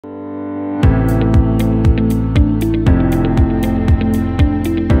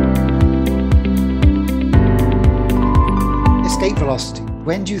velocity.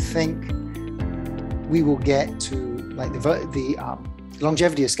 When do you think we will get to like the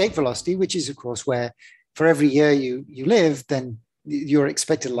longevity escape velocity, which is of course where for every year you live, then your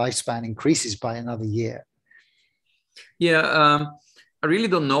expected lifespan increases by another year? Yeah, I really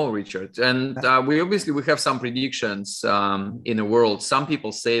don't know, Richard. And we have some predictions in the world. Some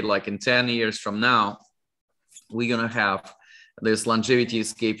people say like in 10 years from now, we're going to have this longevity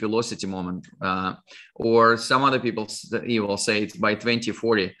escape velocity moment. Or some other people will say it's by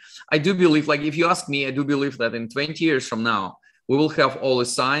 2040. I do believe, like if you ask me, I do believe that in 20 years from now, we will have all the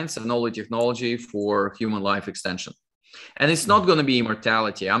science and all the technology for human life extension. And it's not going to be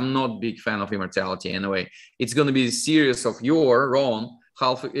immortality. I'm not a big fan of immortality anyway. It's going to be a series of your own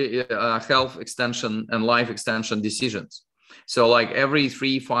health extension and life extension decisions. So like every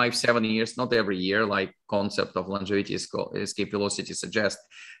 3, 5, 7 years, not every year, like concept of longevity escape velocity suggests,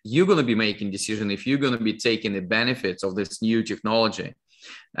 you're going to be making decision if you're going to be taking the benefits of this new technology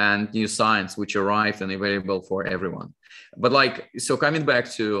and new science, which arrived and available for everyone. But like, so coming back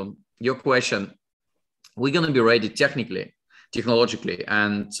to your question, we're going to be ready technologically,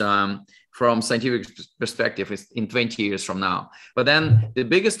 and from scientific perspective is in 20 years from now. But then the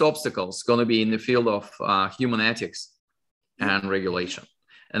biggest obstacle is going to be in the field of human ethics and regulation.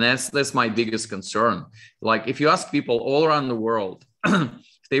 And that's my biggest concern. Like if you ask people all around the world,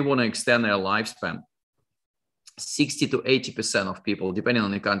 if they want to extend their lifespan, 60 to 80% of people, depending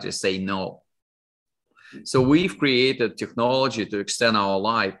on the country, say no. So we've created technology to extend our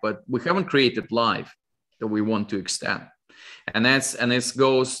life, but we haven't created life that we want to extend. And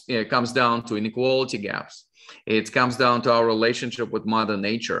it comes down to inequality gaps. It comes down to our relationship with Mother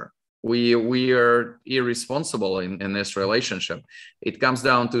Nature. We are irresponsible in this relationship. It comes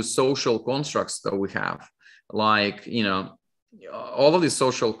down to social constructs that we have, like, all of the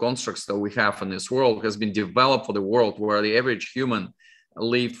social constructs that we have in this world has been developed for the world where the average human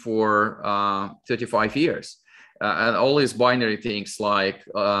lived for 35 years. And all these binary things like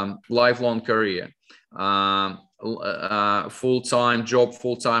lifelong career, full-time job,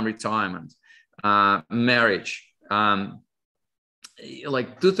 full-time retirement, marriage.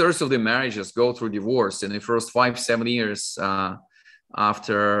 Like 2/3 of the marriages go through divorce in the first 5-7 years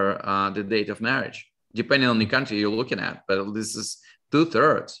after the date of marriage, depending on the country you're looking at. But this is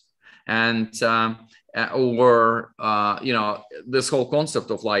 2/3. And this whole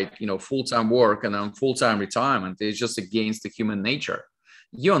concept of like, full-time work and then full-time retirement is just against the human nature.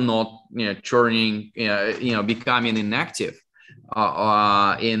 You're not churning, becoming inactive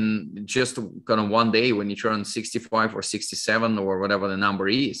in just kind of one day when you turn 65 or 67 or whatever the number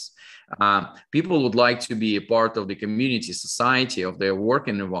is. People would like to be a part of the community, society, of their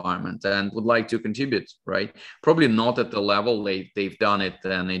working environment, and would like to contribute, right? Probably not at the level they've done it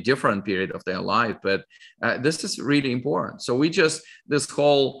in a different period of their life, but this is really important. So this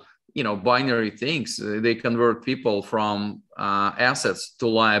whole, binary things, they convert people from assets to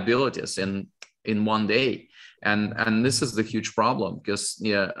liabilities in one day. And this is the huge problem, because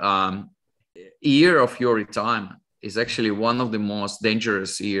year of your retirement is actually one of the most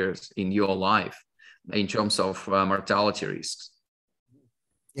dangerous years in your life in terms of mortality risks.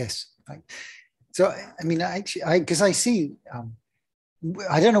 Yes. So, I mean, because I see,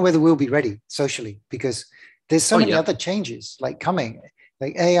 I don't know whether we'll be ready socially, because there's so many other changes like coming,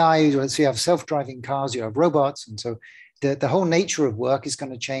 like AI, so you have self-driving cars, you have robots. And so the whole nature of work is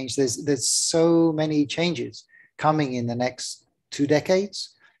going to change. There's so many changes coming in the next 2 decades.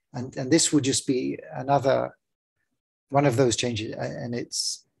 And this will just be another one of those changes. And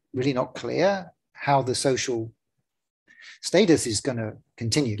it's really not clear how the social status is going to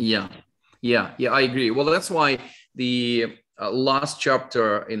continue. Yeah, I agree. Well, that's why the last chapter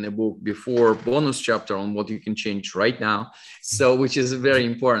in the book, before bonus chapter on what you can change right now, so which is very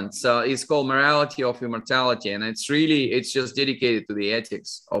important. So it's called Morality of Immortality, and it's just dedicated to the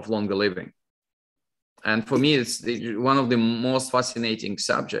ethics of longer living. And for me, it's one of the most fascinating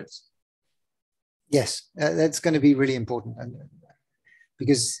subjects. Yes, that's going to be really important,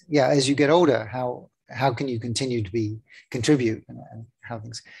 because as you get older, how can you continue to contribute and how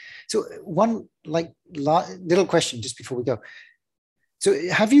things. So one little question just before we go. So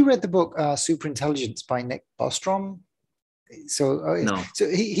have you read the book Superintelligence by Nick Bostrom? So no. So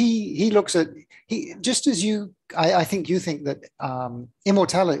he looks at just as you. I think you think that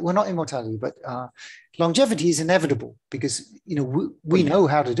immortality. Well, not immortality, but longevity is inevitable, because we know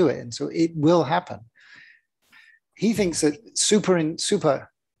how to do it, and so it will happen. He thinks that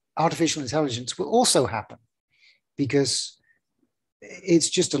super artificial intelligence will also happen, because it's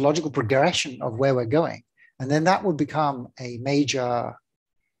just a logical progression of where we're going, and then that would become a major.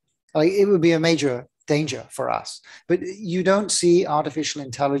 It would be a major danger for us. But you don't see artificial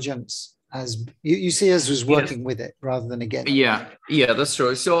intelligence as you see us as working with it rather than against it. Yeah, that's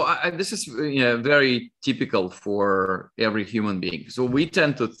true. So this is very typical for every human being. So we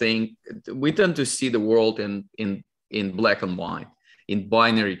tend to see the world in black and white, in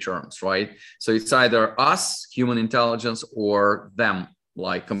binary terms, right? So it's either us, human intelligence, or them,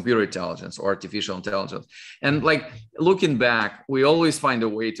 like computer intelligence or artificial intelligence. And like looking back, we always find a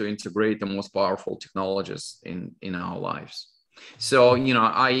way to integrate the most powerful technologies in our lives. So,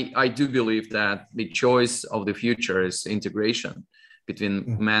 I do believe that the choice of the future is integration between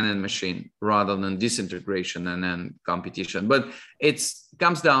man and machine rather than disintegration and then competition. But it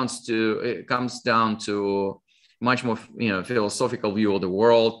comes down to much more, philosophical view of the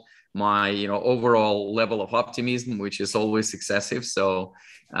world, my, overall level of optimism, which is always excessive. So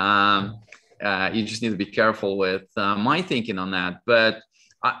you just need to be careful with my thinking on that. But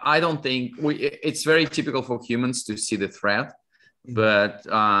I don't think it's very typical for humans to see the threat. But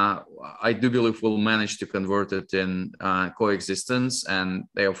I do believe we'll manage to convert it in coexistence and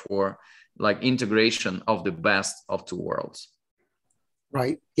therefore like integration of the best of two worlds.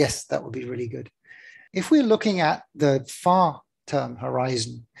 Right. Yes, that would be really good. If we're looking at the far term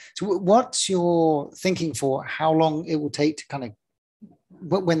horizon, so what's your thinking for how long it will take to kind of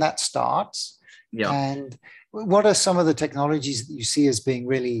when that starts? Yeah. And what are some of the technologies that you see as being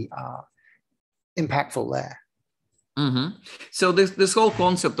really impactful there? Mm-hmm. So this whole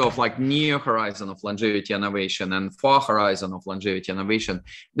concept of like near horizon of longevity innovation and far horizon of longevity innovation,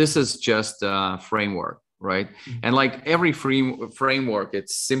 this is just a framework, right? Mm-hmm. And like every framework, it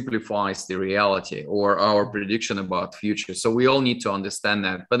simplifies the reality or our prediction about future. So we all need to understand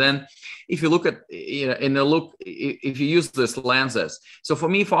that. But then if you look at, if you use these lenses, so for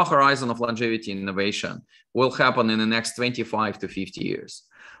me, far horizon of longevity innovation will happen in the next 25 to 50 years.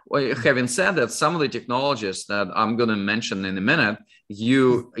 Well, having said that, some of the technologies that I'm going to mention in a minute,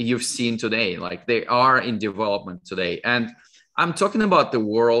 you've seen today, like they are in development today. And I'm talking about the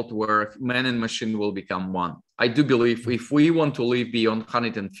world where man and machine will become one. I do believe if we want to live beyond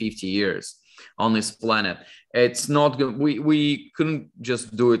 150 years on this planet, it's not good. We couldn't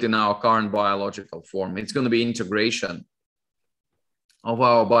just do it in our current biological form. It's going to be integration of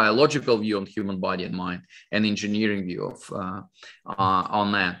our biological view on human body and mind and engineering view of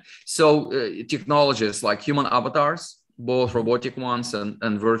on that. So technologies like human avatars, both robotic ones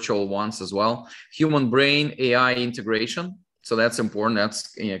and virtual ones as well. Human brain AI integration. So that's important.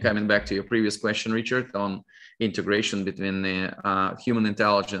 That's coming back to your previous question, Richard, on integration between the human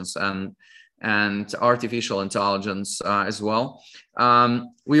intelligence and artificial intelligence as well.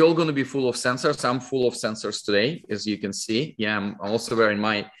 We're all going to be full of sensors. I'm full of sensors today, as you can see. Yeah, I'm also wearing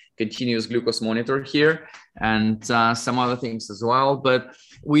my continuous glucose monitor here and some other things as well. But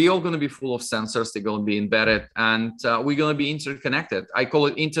we're all going to be full of sensors. They're going to be embedded and we're going to be interconnected. I call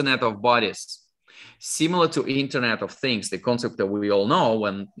it Internet of Bodies. Similar to Internet of Things, the concept that we all know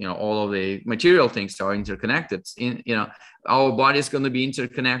when all of the material things are interconnected. Our body is going to be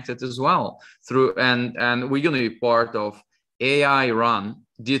interconnected as well through, and we're going to be part of AI-run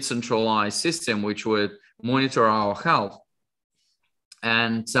decentralized system which would monitor our health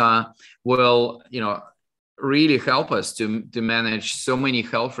and will really help us to manage so many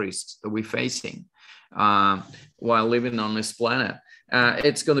health risks that we're facing while living on this planet.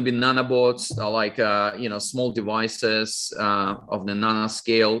 It's going to be nanobots, like small devices of the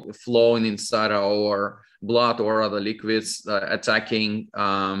nanoscale flowing inside our blood or other liquids, attacking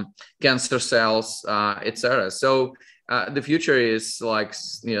cancer cells, etc. So the future is like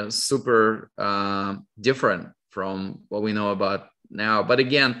super different from what we know about now. But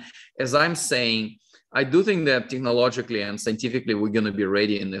again, as I'm saying, I do think that technologically and scientifically we're going to be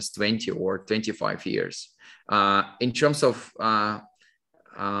ready in this 20 or 25 years. In terms of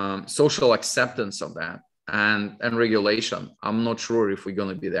social acceptance of that and regulation, I'm not sure if we're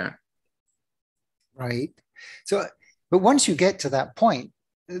going to be there. Right. So, but once you get to that point,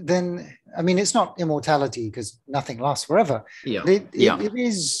 then, I mean, it's not immortality because nothing lasts forever. Yeah. It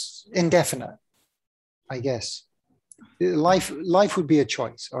is indefinite, I guess. Life would be a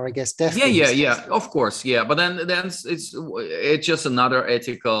choice, or I guess death. Yeah, of course. Yeah. But then it's just another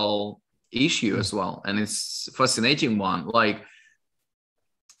ethical issue as well. And it's a fascinating one. Like,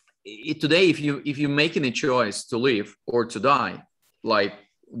 today, if you're making a choice to live or to die, like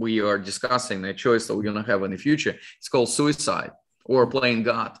we are discussing a choice that we're going to have in the future, it's called suicide or playing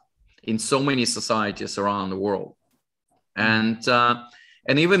God in so many societies around the world. And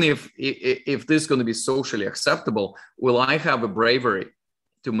even if this is going to be socially acceptable, will I have a bravery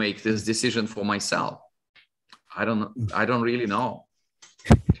to make this decision for myself? I don't really know.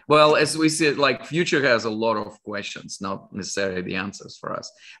 Well, as we said, like future has a lot of questions, not necessarily the answers for us,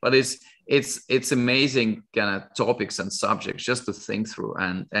 but it's amazing kind of topics and subjects just to think through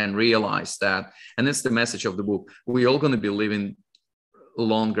and realize that. And it's the message of the book. We're all going to be living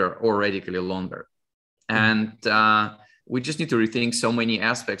longer or radically longer. And we just need to rethink so many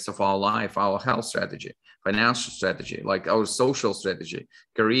aspects of our life, our health strategy, financial strategy, like our social strategy,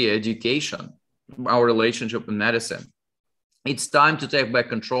 career, education, our relationship with medicine. It's time to take back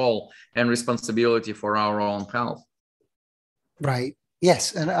control and responsibility for our own health. Right.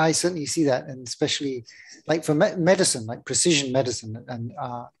 Yes. And I certainly see that. And especially like for medicine, like precision medicine and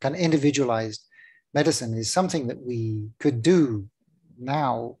kind of individualized medicine is something that we could do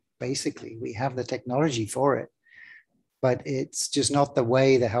now. Basically, we have the technology for it, but it's just not the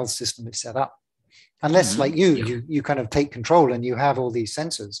way the health system is set up. Unless like you kind of take control and you have all these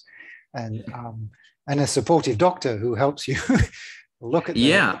sensors and a supportive doctor who helps you look at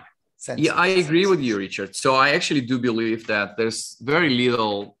the sensors. Yeah, I agree with you, Richard. So I actually do believe that there's very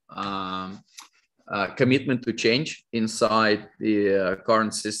little commitment to change inside the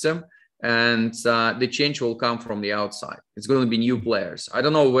current system. And the change will come from the outside. It's going to be new players. I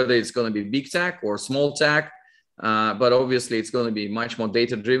don't know whether it's going to be big tech or small tech, but obviously it's going to be much more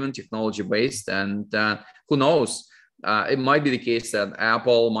data-driven, technology-based. And who knows? It might be the case that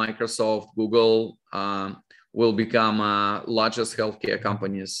Apple, Microsoft, Google will become largest healthcare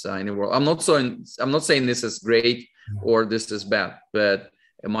companies in the world. I'm not saying this is great or this is bad, but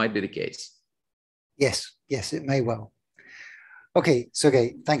it might be the case. Yes, it may well. Okay,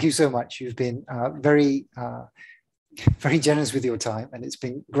 Sergey, thank you so much. You've been very generous with your time, and it's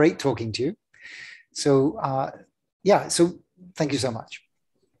been great talking to you. So, so thank you so much.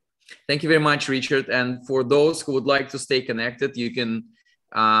 Thank you very much, Richard. And for those who would like to stay connected, you can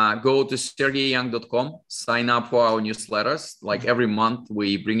go to sergeyyoung.com, sign up for our newsletters. Like every month,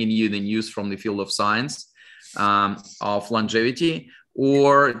 we bring in you the news from the field of science of longevity,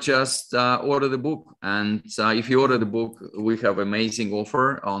 or just order the book. And if you order the book, we have amazing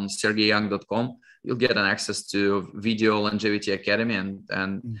offer on sergeyyoung.com. You'll get an access to Video Longevity Academy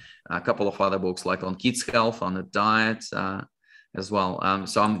and a couple of other books like on kids' health, on the diet as well.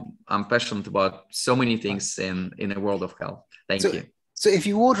 So I'm passionate about so many things in the world of health. Thank you. So if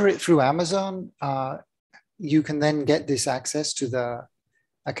you order it through Amazon, you can then get this access to the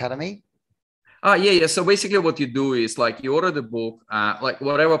Academy? Yeah. So basically what you do is like you order the book, like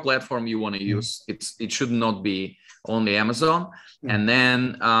whatever platform you want to use. It should not be only Amazon. And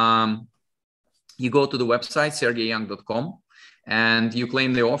then you go to the website, sergeyyoung.com, and you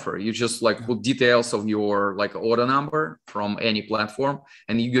claim the offer. You just like put details of your like order number from any platform,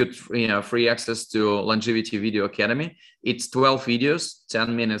 and you get free access to Longevity Video Academy. It's 12 videos,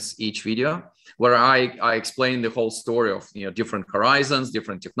 10 minutes each video, where I explain the whole story of different horizons,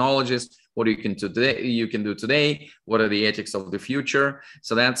 different technologies, what you can do today, what are the ethics of the future.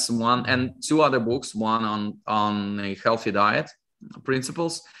 So that's one, and two other books, one on a healthy diet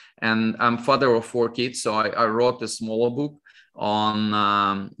principles. And I'm father of 4 kids, so I wrote a smaller book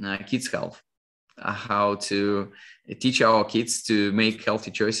on kids' health, how to teach our kids to make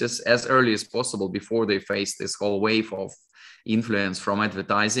healthy choices as early as possible before they face this whole wave of influence from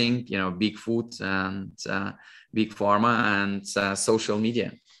advertising, big food and big pharma and social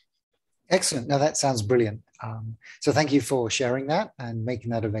media. Excellent. Now that sounds brilliant. So thank you for sharing that and making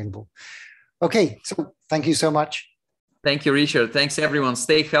that available. Okay, so thank you so much. Thank you, Richard. Thanks, everyone.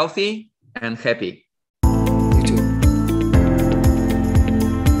 Stay healthy and happy.